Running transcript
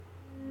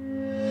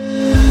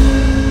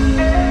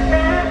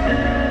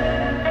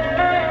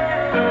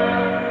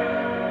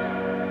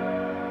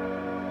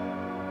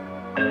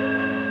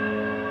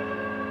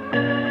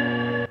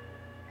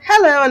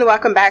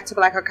welcome back to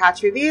Black Girl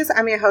Couch Reviews.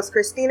 I'm your host,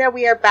 Christina.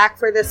 We are back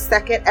for the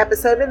second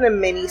episode in the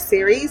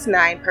mini-series,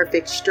 9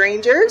 Perfect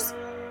Strangers,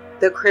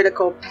 The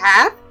Critical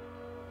Path.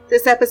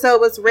 This episode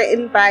was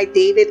written by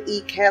David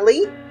E.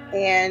 Kelley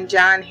and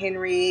John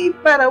Henry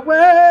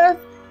Butterworth,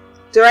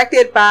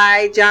 directed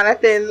by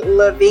Jonathan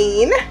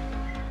Levine.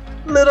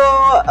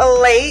 Little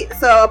late,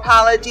 so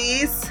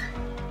apologies.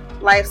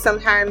 Life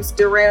sometimes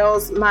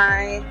derails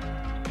my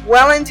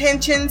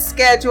well-intentioned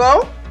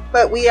schedule,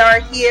 but we are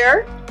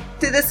here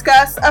to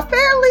discuss a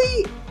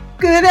fairly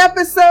good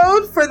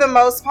episode for the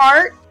most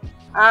part.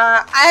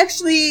 I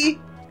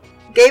actually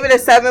gave it a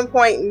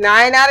 7.9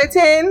 out of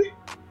 10.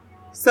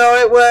 So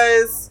it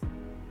was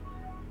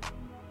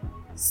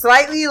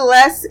slightly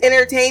less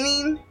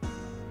entertaining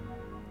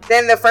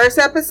than the first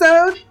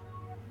episode.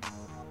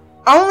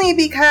 Only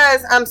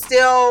because I'm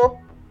still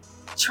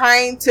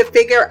trying to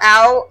figure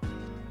out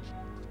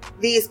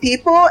these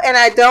people, and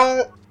I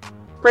don't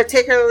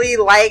particularly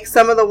like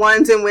some of the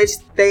ones in which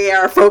they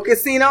are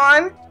focusing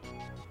on.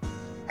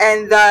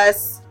 And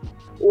thus,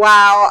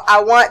 while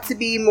I want to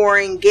be more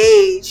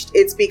engaged,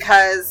 it's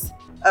because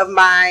of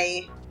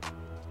my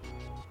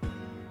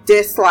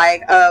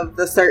dislike of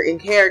the certain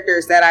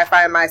characters that I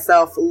find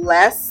myself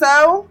less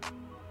so.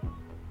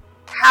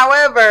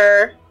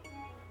 However,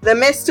 the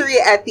mystery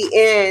at the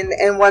end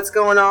and what's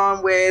going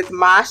on with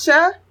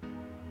Masha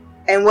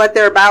and what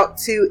they're about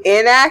to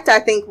enact, I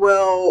think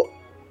will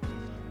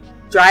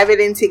drive it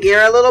into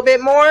gear a little bit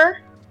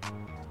more,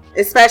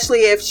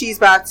 especially if she's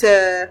about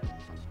to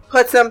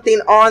put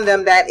something on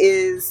them that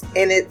is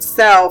in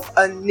itself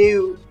a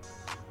new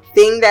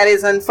thing that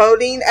is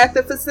unfolding at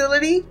the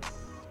facility.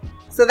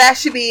 So that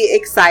should be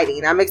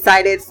exciting. I'm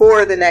excited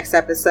for the next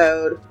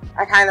episode.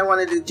 I kind of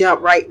wanted to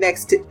jump right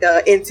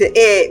into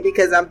it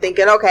because I'm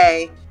thinking,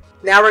 okay,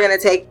 now we're going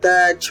to take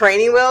the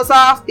training wheels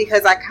off,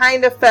 because I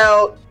kind of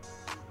felt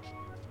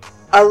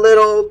a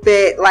little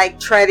bit like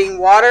treading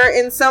water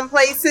in some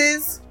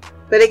places.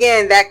 But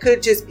again, that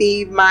could just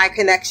be my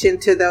connection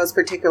to those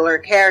particular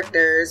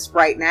characters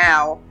right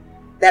now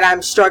that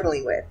I'm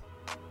struggling with.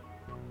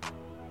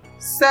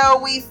 So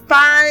we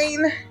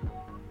find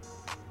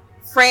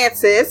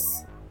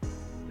Francis,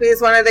 who is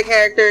one of the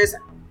characters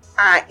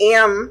I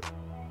am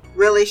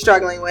really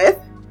struggling with.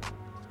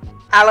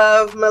 I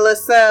love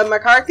Melissa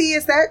McCarthy.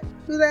 Is that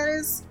who that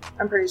is?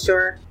 I'm pretty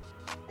sure.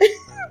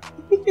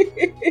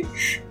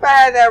 If I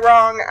had that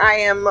wrong, I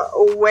am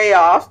way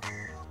off.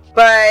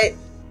 But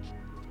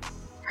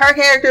her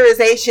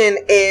characterization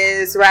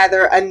is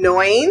rather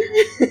annoying.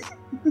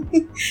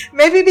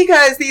 Maybe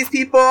because these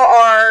people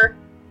are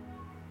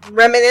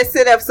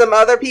reminiscent of some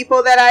other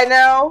people that I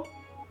know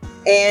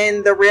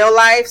in the real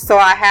life. So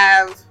I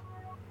have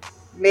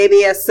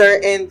maybe a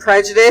certain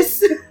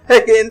prejudice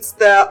against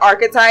the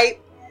archetype.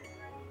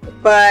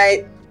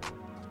 But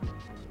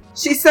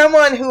she's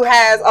someone who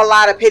has a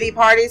lot of pity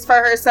parties for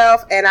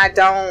herself, and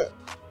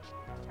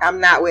I'm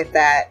not with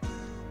that.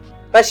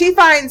 But she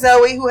finds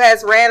Zoe, who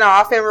has ran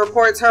off, and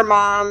reports her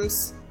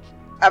mom's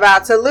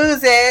about to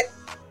lose it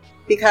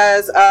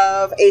because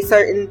of a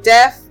certain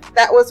death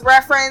that was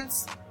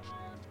referenced.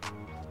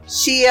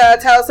 She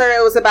tells her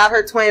it was about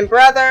her twin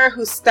brother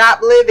who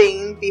stopped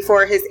living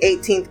before his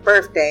 18th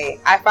birthday.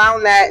 I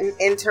found that an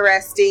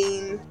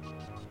interesting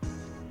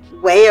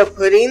way of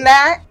putting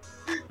that.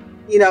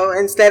 You know,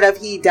 instead of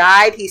he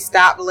died, he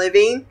stopped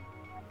living.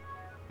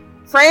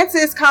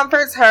 Francis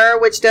comforts her,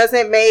 which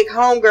doesn't make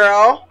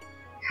Homegirl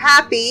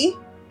happy.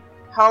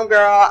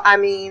 Homegirl, I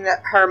mean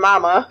her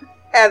mama,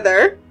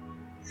 Heather.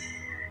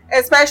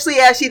 Especially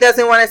as she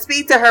doesn't want to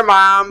speak to her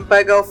mom,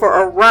 but go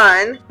for a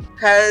run,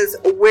 because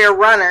we're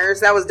runners.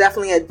 That was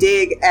definitely a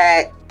dig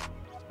at,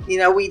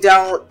 we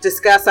don't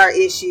discuss our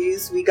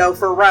issues. We go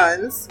for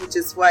runs, which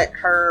is what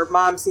her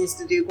mom seems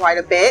to do quite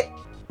a bit.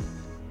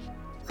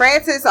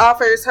 Francis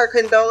offers her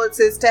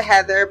condolences to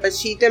Heather, but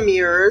she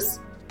demurs.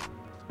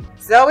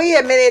 Zoe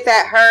admitted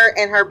that her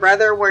and her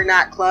brother were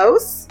not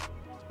close,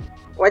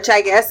 which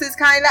I guess is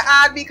kind of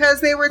odd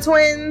because they were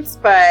twins,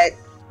 but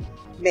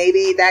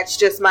maybe that's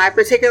just my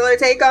particular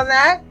take on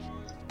that.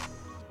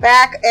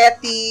 Back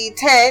at the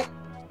tent,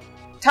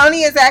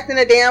 Tony is acting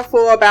a damn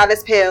fool about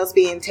his pills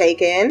being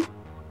taken.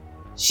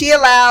 She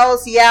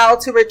allows Yao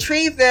to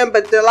retrieve them,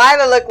 but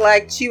Delilah looked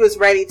like she was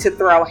ready to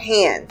throw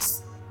hands.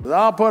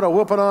 I'll put a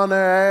whooping on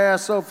their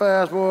ass so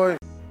fast, boy.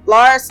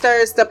 Laura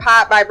stirs the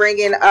pot by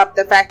bringing up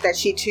the fact that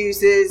she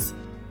chooses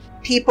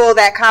people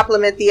that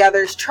complement the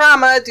other's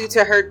trauma due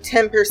to her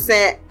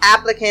 10%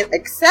 applicant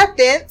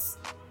acceptance.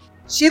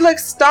 She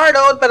looks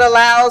startled but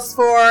allows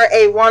for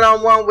a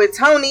one-on-one with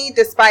Tony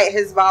despite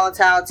his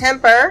volatile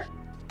temper.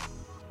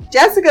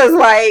 Jessica's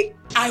like,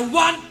 I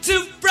want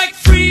to break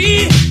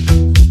free.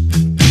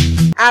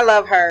 I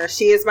love her.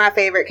 She is my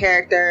favorite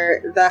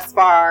character thus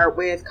far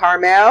with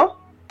Carmel.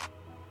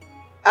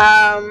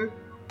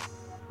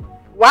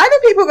 Why do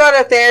people go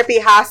to therapy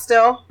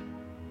hostile?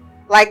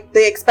 Like,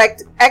 the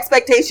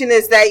expectation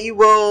is that you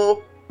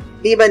will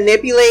be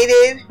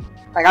manipulated.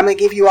 Like, I'm gonna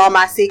give you all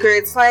my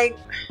secrets. Like,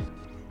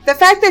 the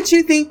fact that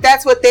you think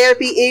that's what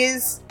therapy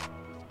is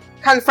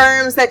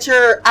confirms that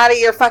you're out of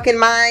your fucking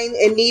mind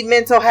and need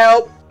mental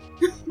help.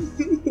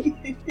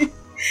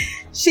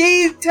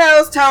 She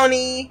tells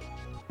Tony,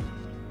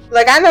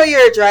 look, I know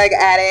you're a drug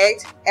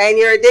addict and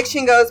your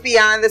addiction goes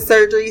beyond the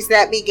surgeries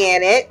that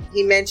began it.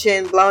 He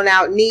mentioned blown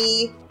out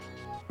knee.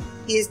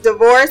 He's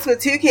divorced with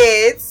 2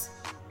 kids.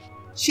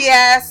 She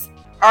asks,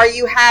 are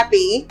you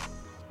happy?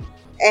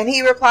 And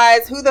he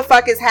replies, who the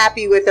fuck is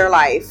happy with their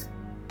life?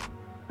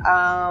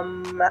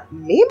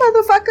 Me,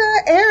 motherfucker.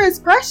 Air is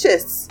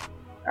precious.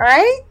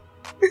 Alright?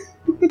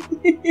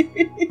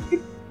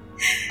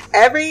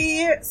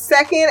 Every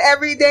second,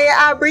 every day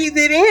I breathe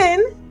it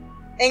in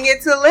and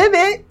get to live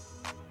it,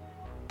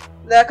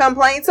 the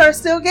complaints are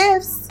still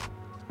gifts.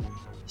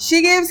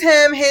 She gives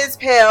him his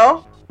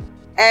pill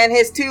and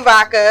his 2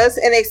 vodkas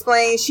and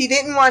explains she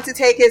didn't want to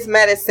take his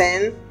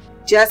medicine,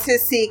 just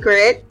his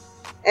secret,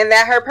 and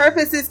that her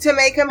purpose is to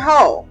make him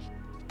whole.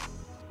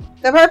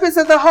 The purpose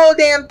of the whole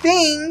damn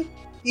thing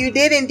you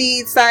did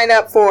indeed sign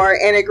up for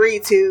and agree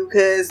to,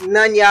 because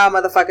none y'all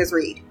motherfuckers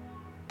read.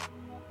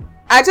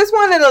 I just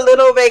wanted a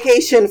little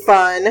vacation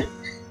fun.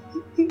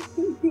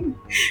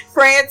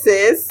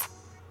 Frances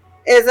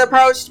is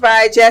approached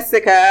by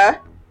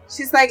Jessica.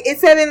 She's like, it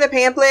said in the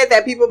pamphlet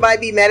that people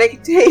might be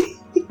medicating.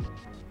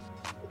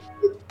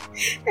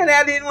 And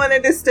I didn't want to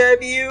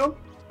disturb you.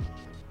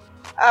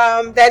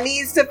 That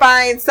needs to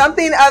find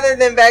something other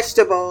than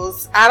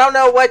vegetables. I don't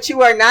know what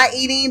you are not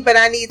eating, but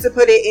I need to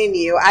put it in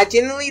you. I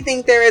genuinely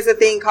think there is a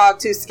thing called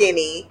too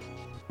skinny.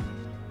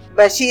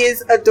 But she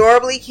is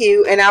adorably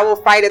cute and I will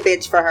fight a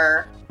bitch for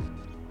her.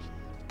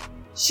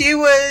 She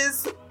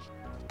was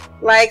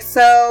like,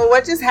 so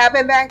what just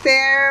happened back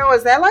there?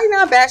 Was that like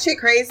not batshit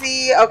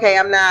crazy? Okay,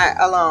 I'm not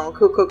alone.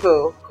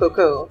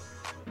 Cool.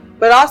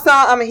 But also,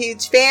 I'm a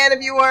huge fan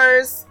of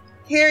yours.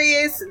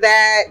 Curious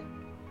that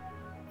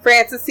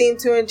Frances seemed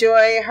to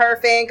enjoy her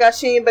fan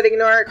gushing but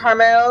ignore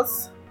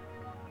Carmel's.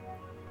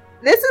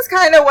 This is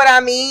kind of what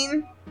I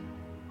mean.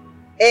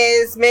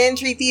 Is men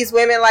treat these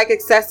women like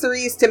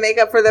accessories to make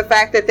up for the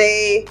fact that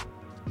they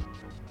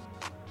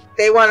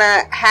want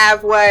to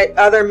have what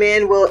other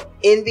men will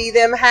envy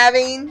them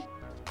having.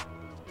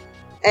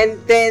 And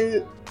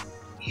then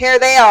here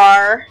they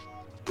are,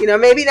 you know,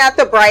 maybe not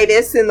the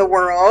brightest in the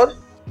world,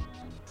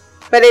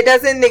 but it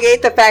doesn't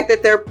negate the fact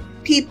that they're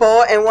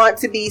people and want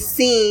to be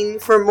seen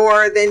for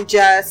more than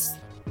just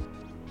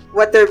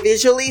what they're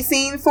visually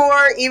seen for.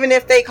 Even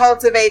if they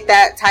cultivate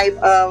that type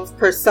of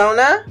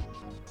persona,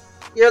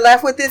 you're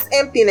left with this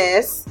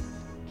emptiness.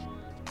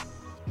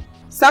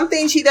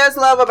 Something she does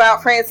love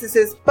about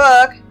Frances's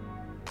book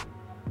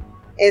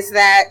is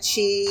that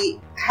she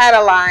had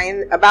a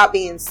line about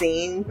being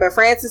seen, but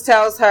Frances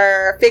tells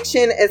her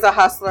fiction is a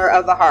hustler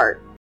of the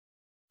heart.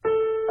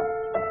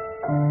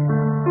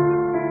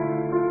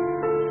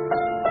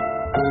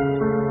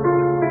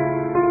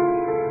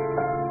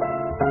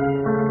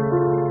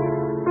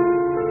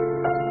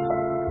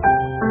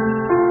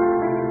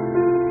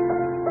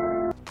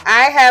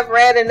 I have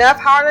read enough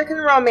Harlequin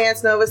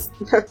romance novels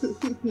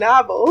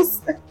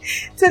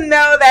to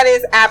know that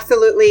is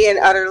absolutely and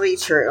utterly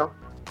true.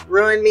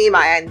 Ruined me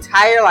my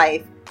entire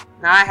life.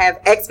 Now I have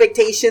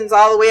expectations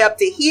all the way up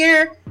to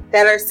here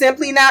that are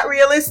simply not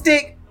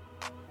realistic.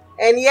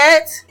 And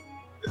yet,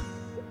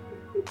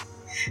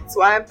 that's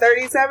why I'm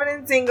 37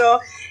 and single.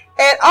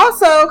 It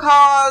also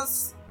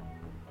calls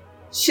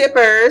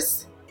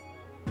shippers,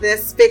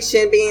 this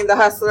fiction being the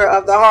hustler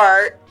of the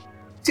heart,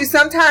 to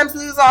sometimes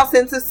lose all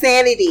sense of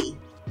sanity.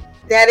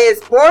 That is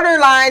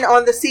borderline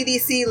on the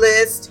CDC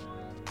list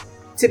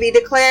to be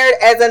declared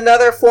as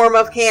another form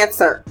of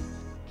cancer.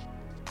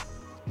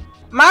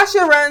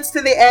 Masha runs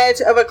to the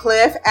edge of a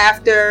cliff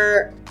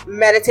after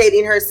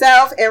meditating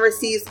herself and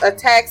receives a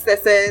text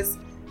that says,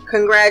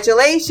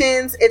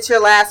 "Congratulations, it's your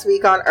last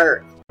week on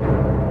Earth."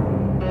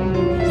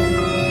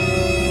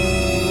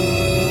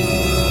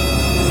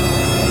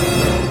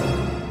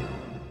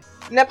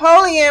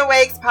 Napoleon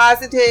wakes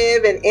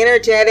positive and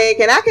energetic,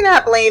 and I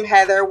cannot blame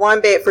Heather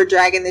one bit for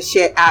dragging the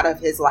shit out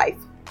of his life.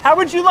 How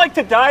would you like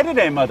to die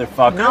today,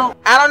 motherfucker? No.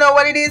 I don't know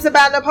what it is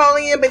about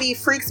Napoleon, but he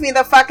freaks me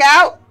the fuck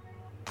out.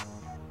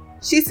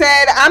 She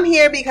said, "I'm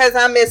here because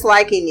I miss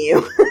liking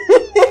you."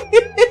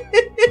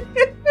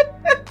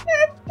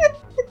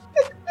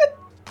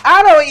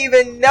 I don't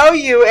even know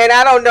you, and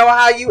I don't know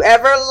how you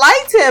ever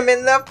liked him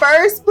in the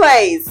first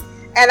place.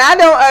 And I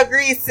don't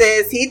agree,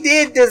 sis. He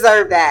did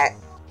deserve that.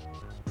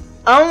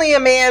 Only a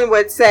man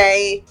would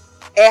say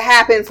it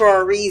happened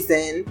for a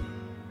reason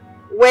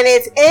when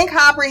it's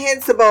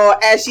incomprehensible,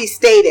 as she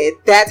stated,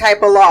 that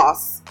type of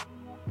loss.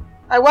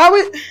 Like, why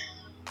would...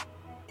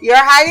 You're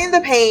hiding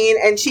the pain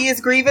and she is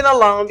grieving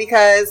alone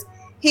because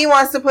he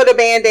wants to put a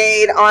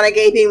band-aid on a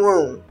gaping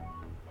wound.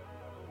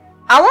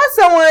 I want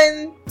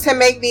someone to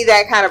make me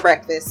that kind of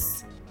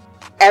breakfast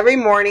every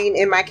morning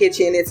in my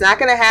kitchen. It's not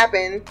going to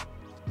happen,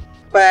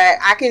 but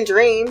I can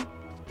dream.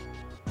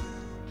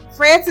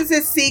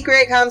 Frances's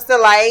secret comes to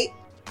light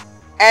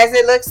as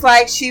it looks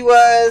like she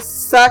was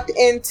sucked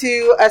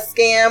into a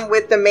scam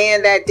with a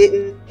man that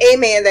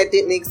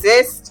didn't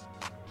exist.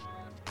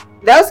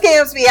 Those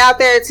scams be out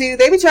there too.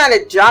 They be trying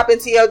to drop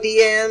into your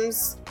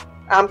DMs.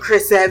 I'm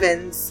Chris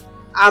Evans.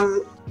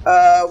 I'm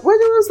what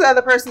was the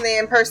other person they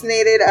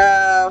impersonated?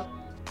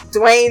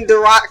 Dwayne The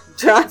Rock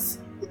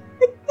Johnson.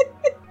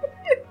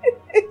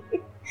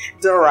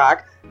 The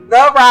Rock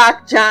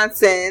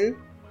Johnson.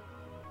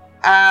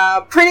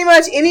 Pretty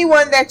much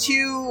anyone that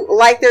you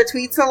like their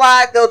tweets a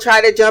lot, they'll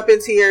try to jump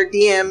into your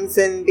DMs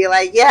and be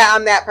like, yeah,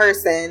 I'm that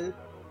person,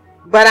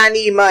 but I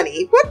need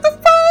money. What the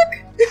fuck?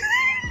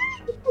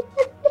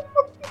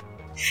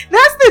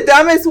 That's the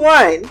dumbest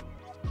one.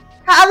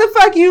 How the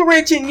fuck you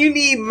rich and you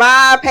need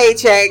my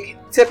paycheck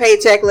to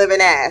paycheck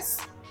living ass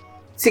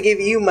to give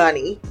you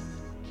money?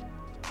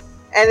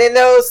 And then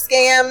those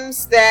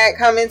scams that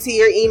come into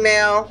your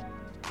email,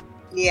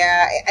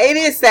 yeah, it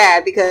is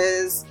sad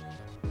because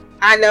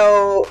I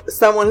know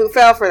someone who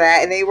fell for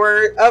that, and they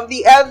were of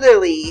the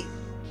elderly,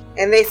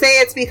 and they say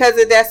it's because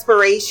of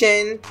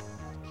desperation.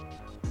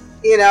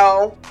 You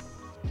know,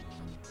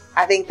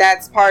 I think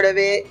that's part of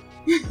it.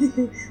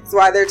 That's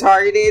why they're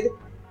targeted.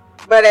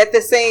 But at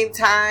the same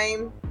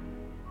time,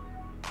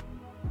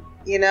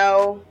 you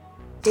know,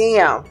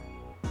 damn,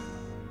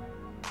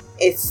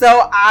 it's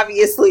so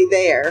obviously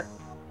there.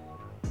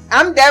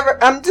 I'm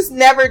just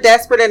never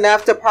desperate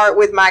enough to part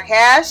with my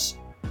cash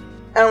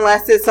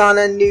unless it's on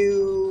a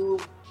new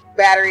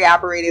battery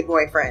operated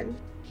boyfriend.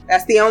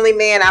 That's the only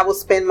man I will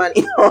spend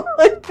money on.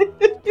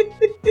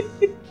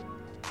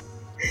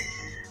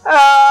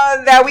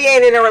 That we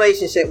ain't in a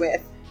relationship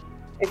with.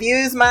 If you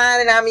use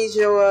mine and I use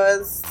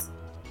yours,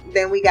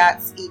 then we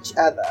got each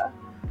other.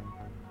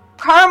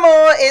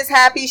 Carmel is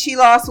happy she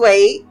lost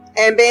weight,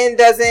 and Ben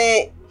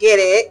doesn't get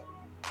it.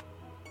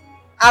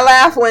 I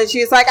laughed when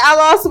she was like, I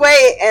lost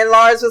weight, and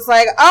Lars was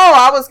like, oh,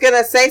 I was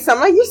gonna say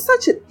something. Like, you're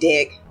such a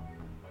dick.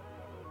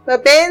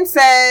 But Ben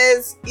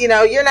says, you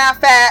know, you're not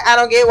fat. I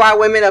don't get why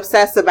women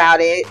obsess about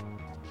it.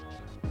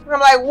 And I'm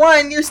like,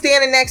 one, you're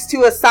standing next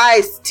to a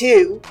size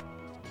 2.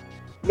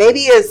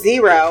 Maybe a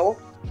 0.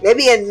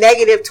 Maybe a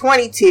negative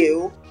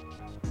 22.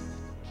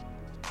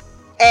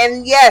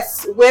 And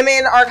yes,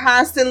 women are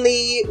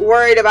constantly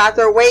worried about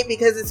their weight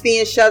because it's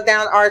being shoved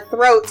down our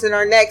throats and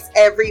our necks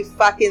every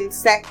fucking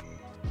sec.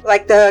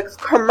 Like the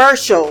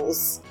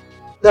commercials,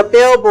 the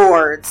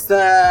billboards,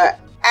 the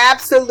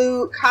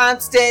absolute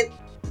constant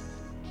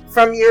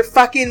from your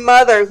fucking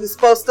mother who's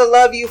supposed to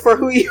love you for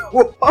who you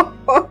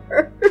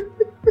are.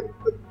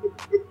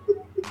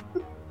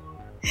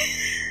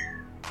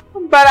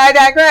 But I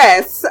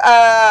digress.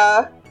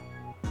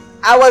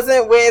 I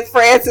wasn't with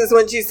Frances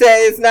when she said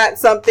it's not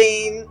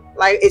something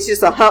like it's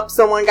just a hump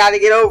someone got to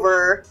get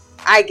over.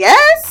 I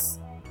guess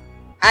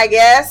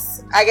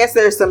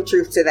there's some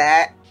truth to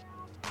that.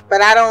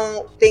 But I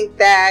don't think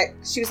that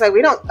she was like,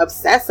 we don't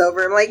obsess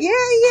over it. I'm like,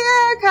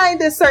 yeah,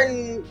 kind of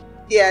certain.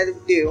 Yeah,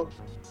 do.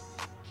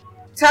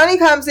 Tony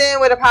comes in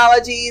with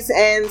apologies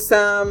and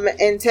some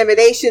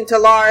intimidation to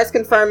Lars,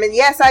 confirming,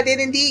 yes, I did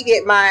indeed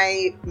get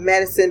my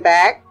medicine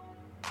back.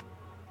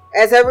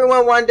 As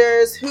everyone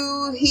wonders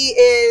who he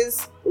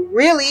is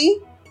really,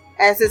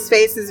 as his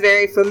face is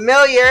very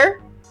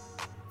familiar,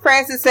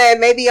 Frances said,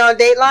 maybe on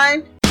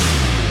Dateline.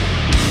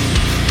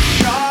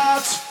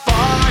 Shots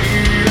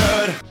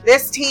fired.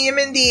 This team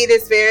indeed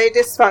is very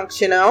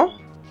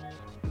dysfunctional.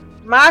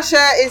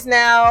 Masha is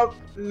now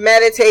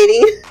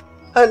meditating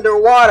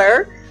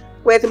underwater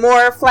with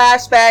more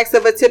flashbacks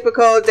of a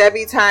typical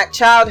debutante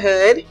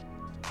childhood.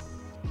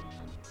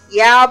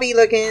 Y'all be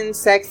looking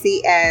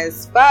sexy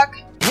as fuck.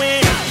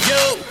 When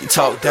you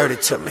talk dirty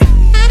to me.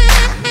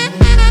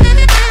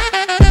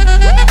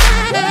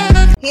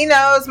 He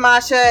knows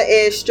Masha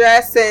is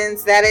stressed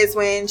since that is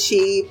when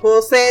she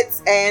pull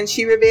sits and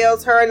she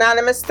reveals her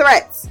anonymous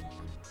threats.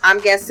 I'm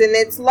guessing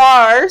it's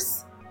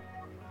Lars.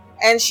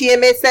 And she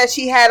admits that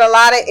she had a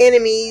lot of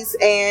enemies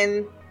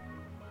and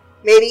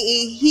maybe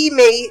he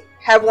may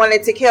have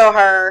wanted to kill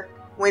her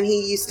when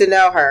he used to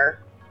know her.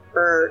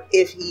 Or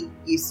if he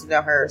used to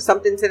know her.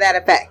 Something to that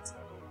effect.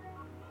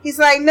 He's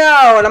like,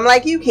 no. And I'm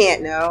like, you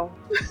can't know.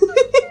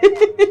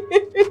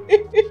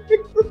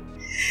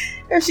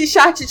 If she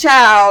shot your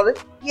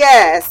child,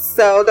 yes.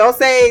 So don't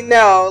say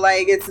no,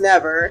 like it's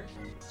never.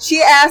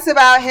 She asks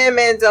about him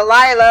and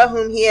Delilah,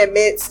 whom he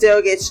admits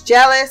still gets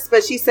jealous.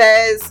 But she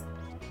says,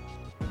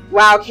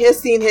 while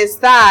kissing his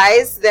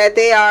thighs, that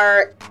they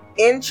are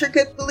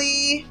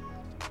intricately,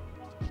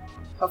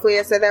 hopefully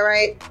I said that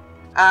right,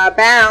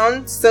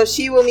 bound. So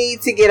she will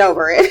need to get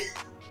over it.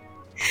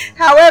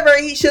 However,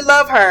 he should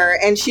love her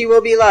and she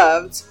will be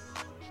loved.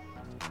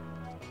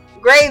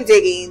 Grave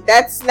digging.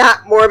 That's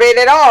not morbid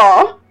at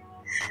all.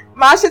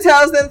 Masha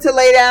tells them to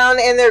lay down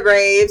in their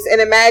graves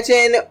and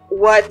imagine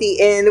what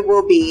the end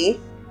will be.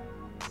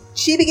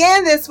 She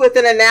began this with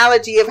an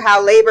analogy of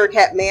how labor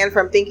kept man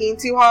from thinking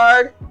too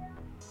hard,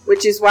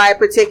 which is why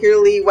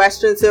particularly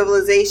Western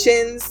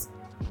civilizations,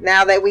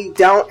 now that we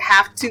don't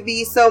have to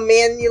be so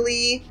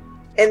manually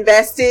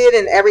invested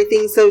and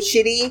everything's so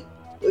shitty,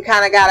 we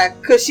kind of got a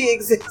cushy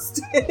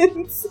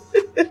existence.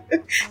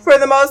 For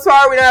the most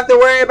part, we don't have to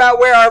worry about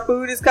where our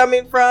food is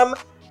coming from.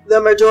 The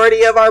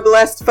majority of our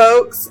blessed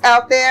folks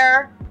out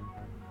there.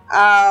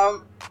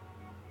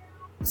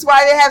 That's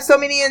why they have so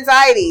many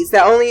anxieties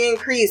that only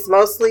increase,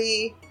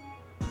 mostly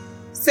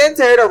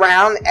centered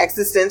around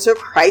existential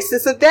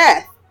crisis of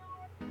death.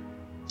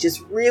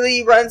 Just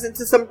really runs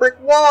into some brick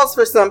walls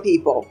for some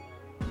people.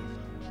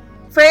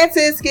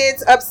 Frances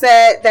gets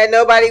upset that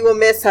nobody will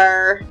miss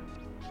her,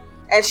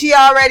 and she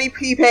already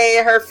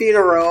prepaid her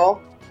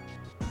funeral.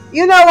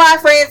 You know why,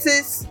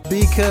 Frances?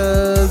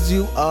 Because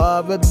you are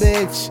a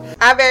bitch.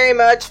 I very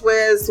much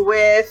was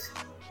with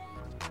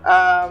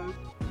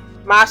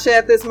Masha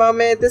at this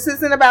moment. This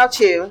isn't about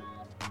you,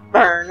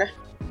 Burn,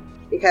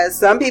 because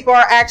some people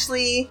are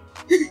actually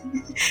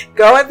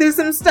going through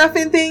some stuff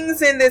and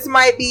things, and this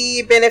might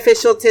be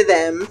beneficial to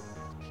them.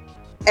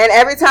 And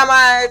every time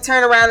I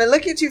turn around and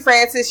look at you,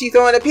 Frances, you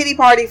throwing a pity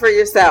party for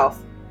yourself.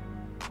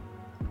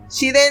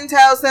 She then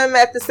tells them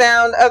at the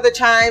sound of the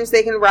chimes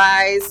they can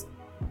rise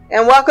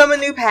and welcome a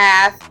new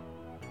path.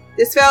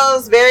 This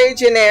feels very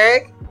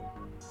generic.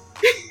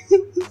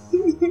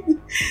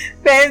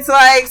 Ben's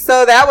like,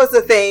 so that was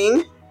the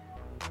thing.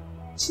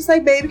 She's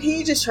like, baby, can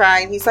you just try?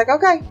 And he's like,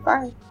 okay,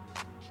 fine.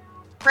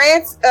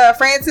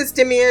 Frances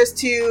demurs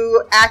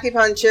to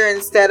acupuncture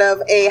instead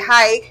of a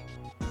hike,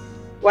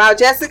 while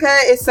Jessica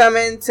is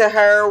summoned to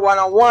her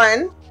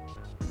one-on-one.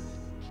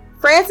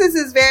 Frances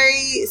is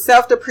very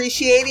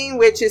self-depreciating,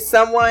 which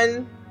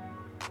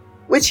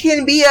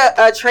can be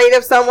a trait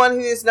of someone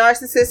who is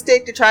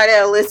narcissistic, to try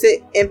to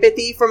elicit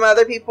empathy from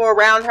other people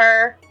around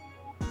her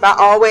by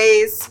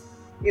always,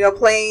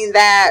 playing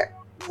that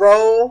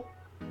role.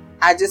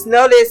 I just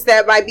noticed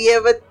that might be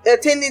a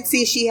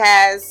tendency she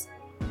has.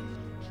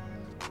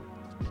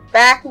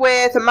 Back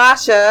with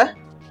Masha,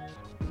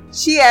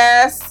 she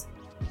asks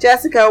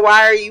Jessica,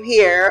 why are you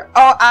here?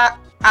 Oh,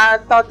 I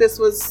thought this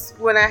was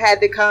when I had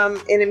to come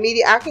in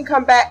immediate. I can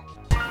come back.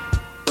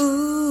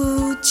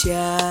 Ooh,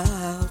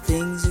 child,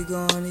 things are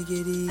gonna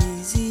get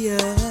easier.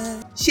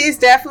 She's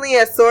definitely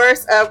a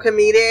source of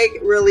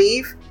comedic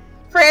relief.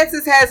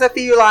 Frances has a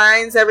few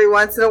lines every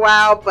once in a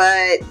while,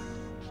 but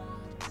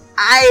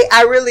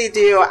I really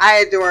do.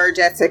 I adore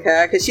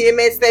Jessica because she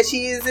admits that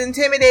she is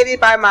intimidated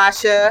by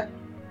Masha,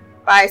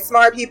 by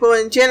smart people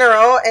in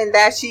general, and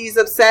that she's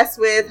obsessed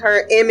with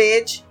her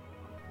image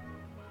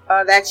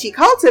that she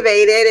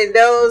cultivated, and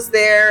knows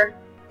there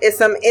is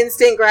some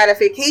instant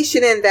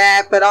gratification in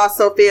that, but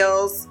also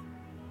feels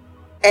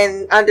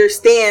and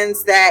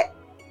understands that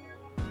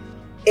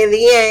in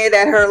the end,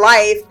 at her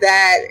life,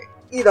 that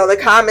the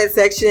comment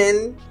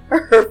section,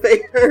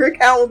 her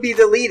account will be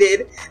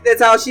deleted.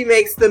 That's how she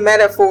makes the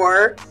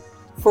metaphor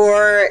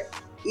for,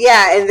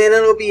 and then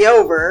it'll be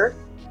over.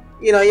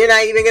 You're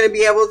not even going to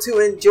be able to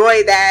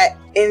enjoy that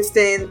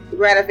instant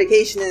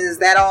gratification. Is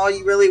that all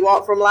you really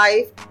want from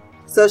life?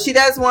 So she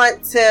does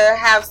want to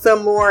have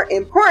some more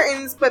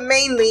importance, but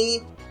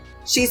mainly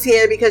she's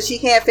here because she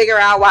can't figure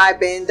out why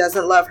Ben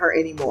doesn't love her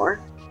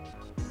anymore.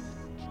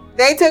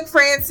 They took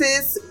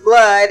Frances'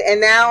 blood, and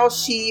now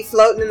she's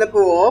floating in the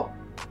pool.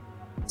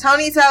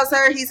 Tony tells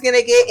her he's going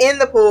to get in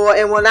the pool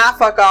and will not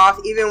fuck off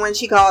even when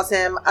she calls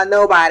him a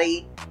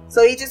nobody.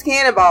 So he just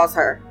cannonballs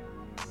her.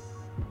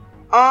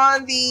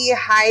 On the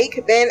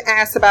hike, Ben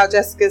asks about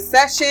Jessica's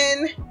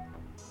session.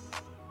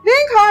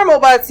 Then Carmel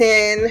butts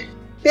in.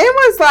 Ben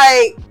was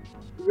like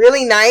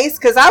really nice,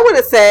 because I would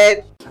have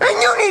said,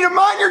 And you need to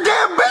mind your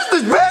damn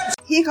business, bitch!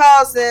 He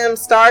calls them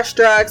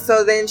starstruck,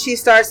 so then she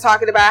starts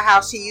talking about how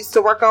she used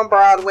to work on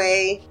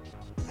Broadway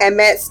and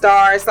met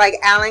stars like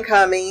Alan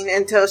Cumming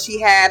until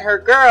she had her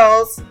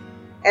girls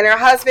and her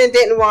husband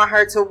didn't want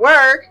her to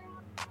work.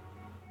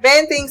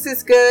 Ben thinks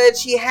it's good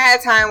she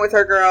had time with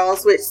her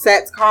girls, which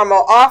sets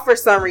Carmel off for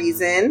some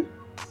reason,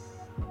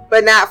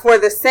 but not for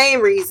the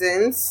same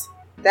reasons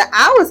that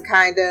I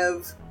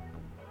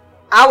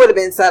would have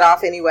been set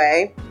off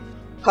anyway,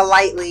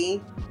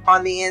 politely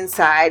on the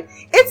inside.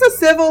 It's a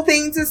civil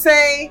thing to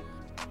say,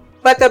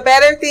 but the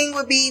better thing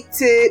would be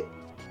to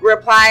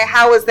reply,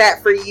 how is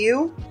that for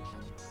you?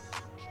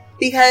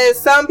 Because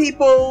some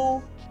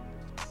people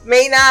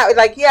may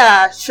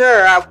not,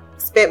 sure, I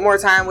spent more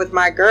time with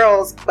my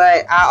girls,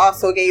 but I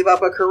also gave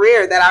up a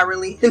career that I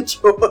really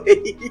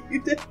enjoyed.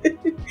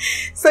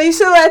 So you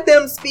should let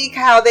them speak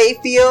how they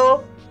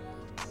feel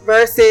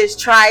versus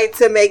try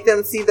to make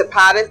them see the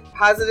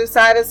positive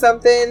side of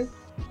something.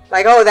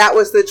 Like, oh, that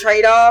was the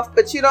trade-off,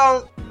 but you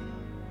don't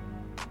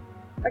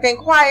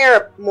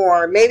inquire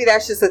more. Maybe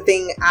that's just a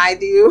thing I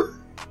do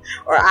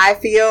or I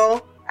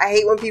feel. I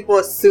hate when people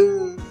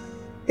assume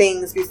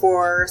things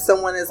before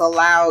someone is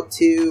allowed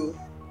to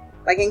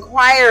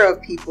inquire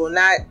of people,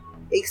 not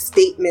make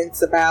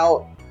statements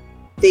about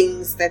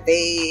things that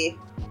they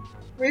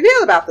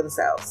reveal about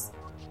themselves.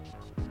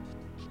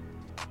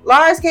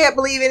 Lars can't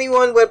believe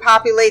anyone would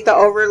populate the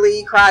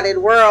overly crowded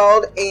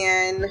world,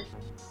 and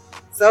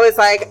so it's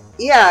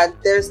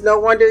there's no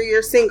wonder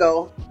you're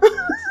single.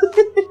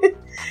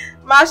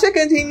 Masha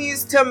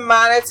continues to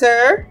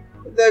monitor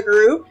the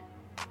group.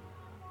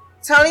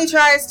 Tony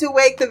tries to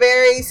wake the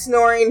very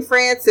snoring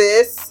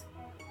Frances,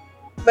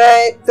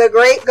 but the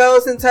grape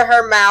goes into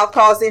her mouth,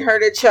 causing her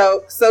to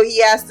choke, so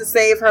he has to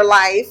save her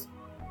life.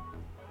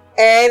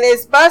 And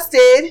is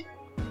busted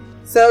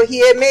So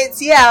he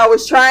admits, yeah, I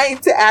was trying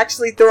to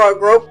actually throw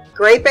a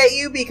grape at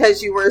you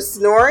because you were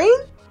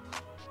snoring.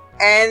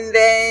 And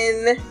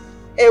then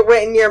it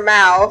went in your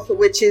mouth,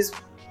 which is,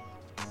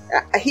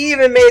 he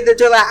even made the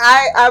joke, like,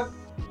 I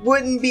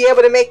wouldn't be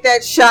able to make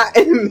that shot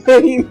in a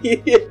million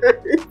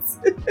years.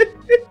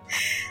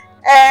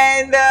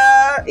 And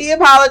he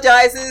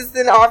apologizes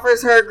and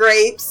offers her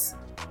grapes.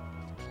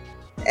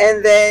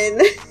 And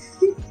then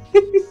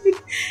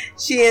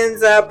she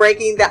ends up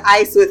breaking the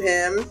ice with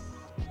him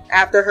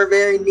after her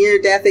very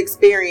near-death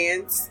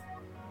experience.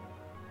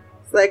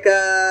 It's like,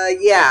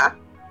 yeah.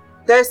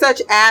 They're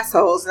such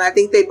assholes, and I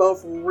think they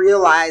both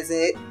realize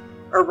it,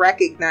 or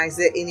recognize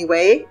it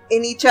anyway,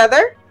 in each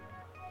other.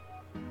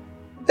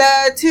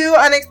 The two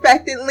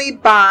unexpectedly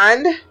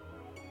bond,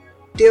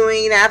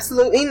 doing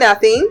absolutely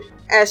nothing,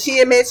 as she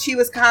admits she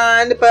was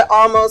conned, but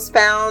almost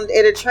found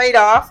it a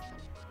trade-off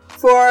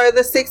for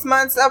the 6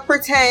 months of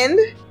pretend,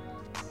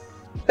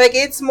 but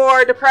gets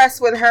more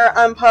depressed when her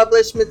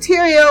unpublished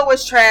material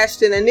was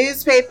trashed in a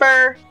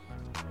newspaper.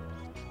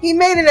 He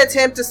made an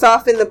attempt to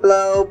soften the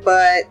blow,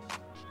 but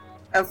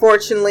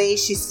unfortunately,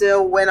 she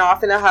still went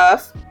off in a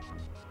huff.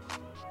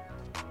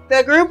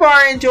 The group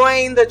are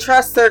enjoying the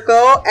trust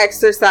circle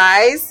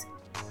exercise.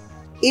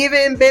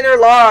 Even bitter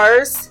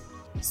Lars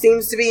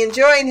seems to be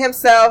enjoying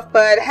himself,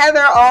 but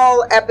Heather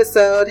all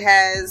episode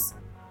has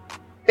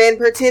been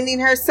pretending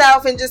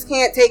herself and just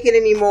can't take it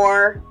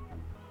anymore.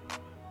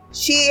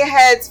 She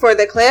heads for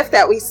the cliff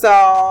that we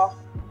saw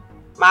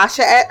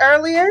Masha at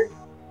earlier.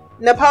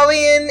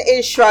 Napoleon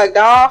is shrugged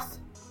off,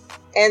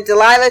 and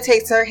Delilah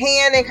takes her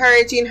hand,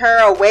 encouraging her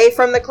away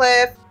from the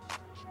cliff.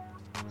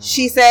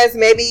 She says,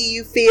 maybe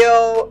you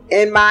feel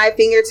in my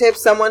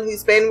fingertips someone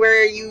who's been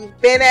where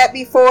you've been at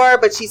before,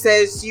 but she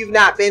says you've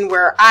not been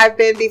where I've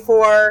been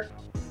before.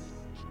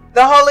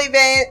 The whole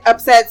event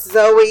upsets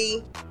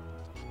Zoe.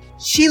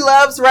 She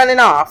loves running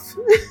off.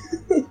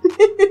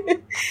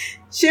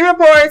 She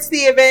reports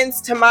the events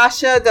to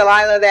Masha.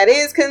 Delilah, that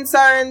is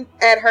concerned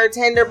at her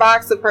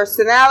tinderbox of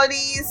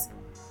personalities.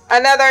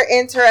 Another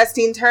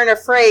interesting turn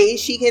of phrase,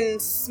 she can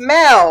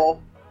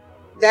smell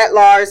that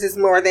Lars is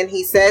more than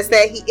he says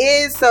that he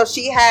is, so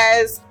she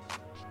has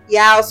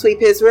Yao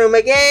sweep his room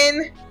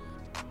again.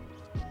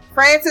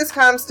 Frances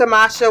comes to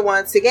Masha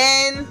once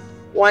again,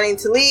 wanting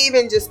to leave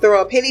and just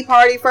throw a pity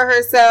party for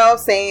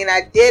herself, saying,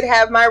 I did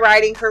have my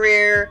writing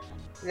career,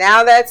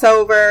 now that's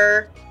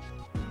over.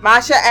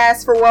 Masha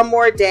asks for one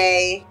more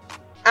day.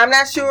 I'm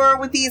not sure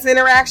with these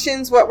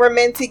interactions what we're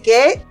meant to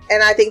get,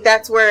 and I think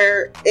that's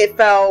where it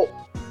felt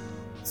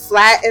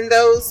flat in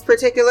those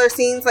particular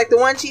scenes. Like the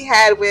one she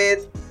had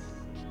with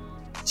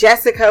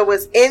Jessica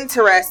was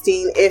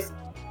interesting, if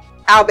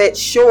albeit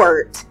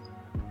short.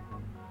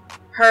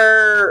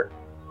 Her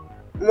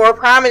more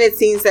prominent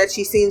scenes that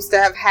she seems to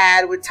have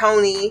had with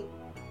Tony,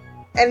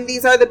 and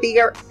these are the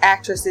bigger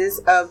actresses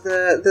of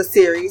the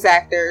series,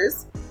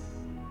 actors,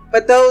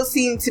 but those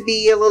seem to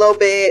be a little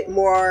bit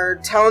more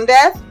tone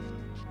deaf.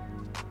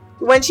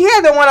 When she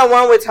had the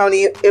one-on-one with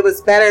Tony, it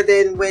was better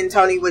than when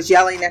Tony was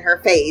yelling at her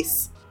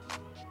face.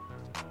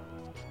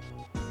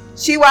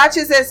 She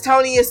watches as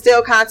Tony is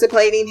still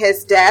contemplating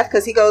his death,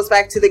 because he goes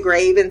back to the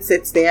grave and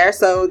sits there,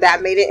 so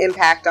that made an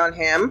impact on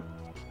him.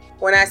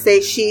 When I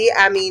say she,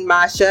 I mean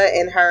Masha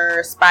in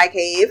her spy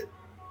cave.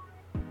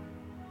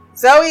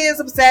 Zoe is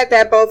upset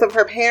that both of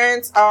her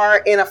parents are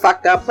in a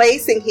fucked up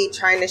place and he's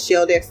trying to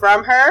shield it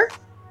from her.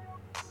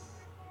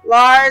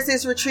 Lars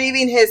is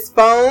retrieving his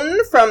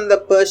phone from the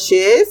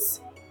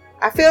bushes.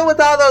 I feel with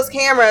all those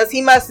cameras,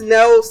 he must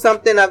know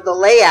something of the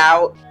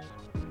layout,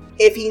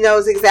 if he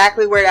knows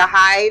exactly where to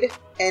hide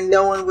and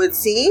no one would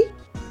see.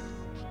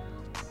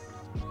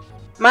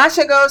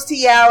 Masha goes to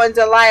Yao and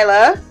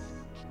Delilah,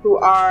 who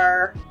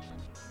are,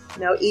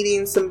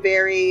 eating some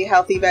very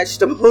healthy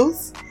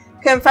vegetables,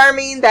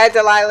 confirming that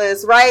Delilah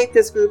is right.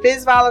 This group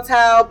is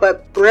volatile,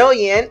 but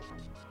brilliant.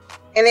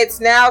 And it's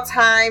now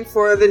time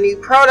for the new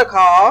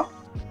protocol.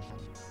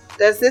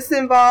 Does this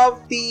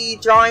involve the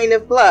drawing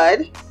of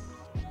blood?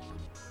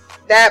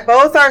 That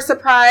both are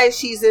surprised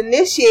she's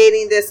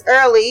initiating this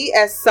early,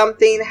 as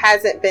something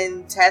hasn't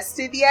been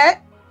tested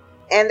yet,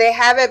 and they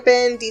haven't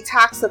been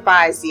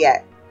detoxified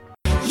yet.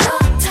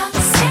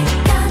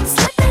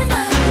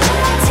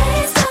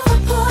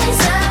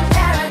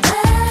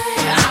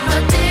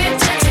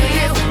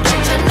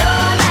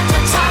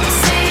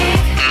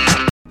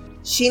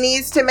 She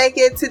needs to make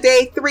it to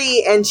day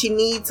 3, and she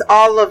needs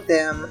all of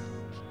them.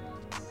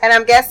 And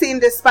I'm guessing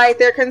despite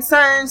their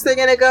concerns, they're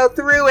going to go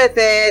through with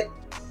it.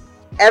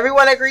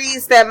 Everyone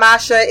agrees that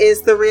Masha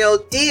is the real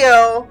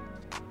deal,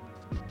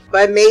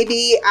 but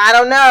maybe, I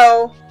don't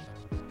know,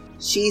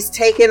 she's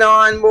taken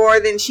on more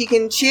than she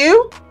can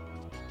chew.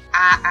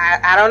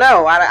 I don't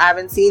know. I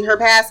haven't seen her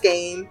past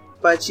game,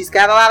 but she's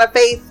got a lot of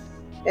faith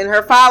in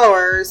her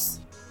followers.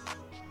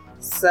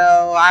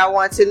 So I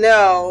want to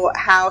know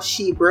how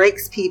she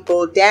breaks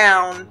people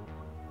down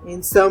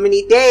in so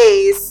many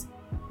days,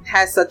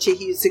 has such a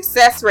huge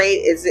success rate.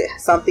 Is it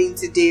something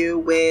to do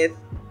with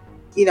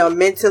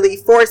mentally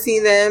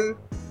forcing them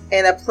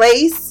in a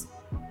place?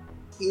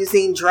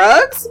 using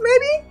drugs,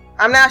 maybe?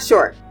 I'm not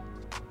sure.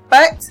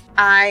 But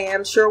I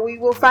am sure we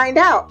will find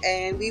out.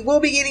 And we will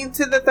be getting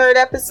to the 3rd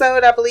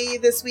episode, I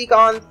believe, this week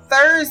on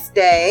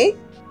Thursday.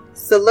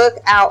 So look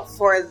out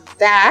for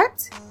that.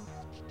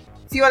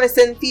 If you want to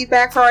send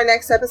feedback for our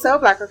next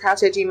episode,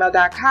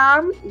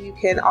 blackgirlcouch@gmail.com. You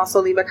can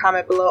also leave a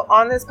comment below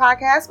on this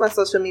podcast. My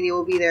social media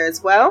will be there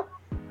as well.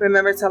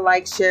 Remember to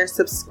like, share,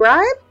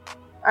 subscribe.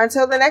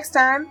 Until the next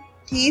time,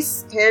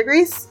 peace, hair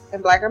grease,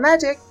 and black girl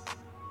magic.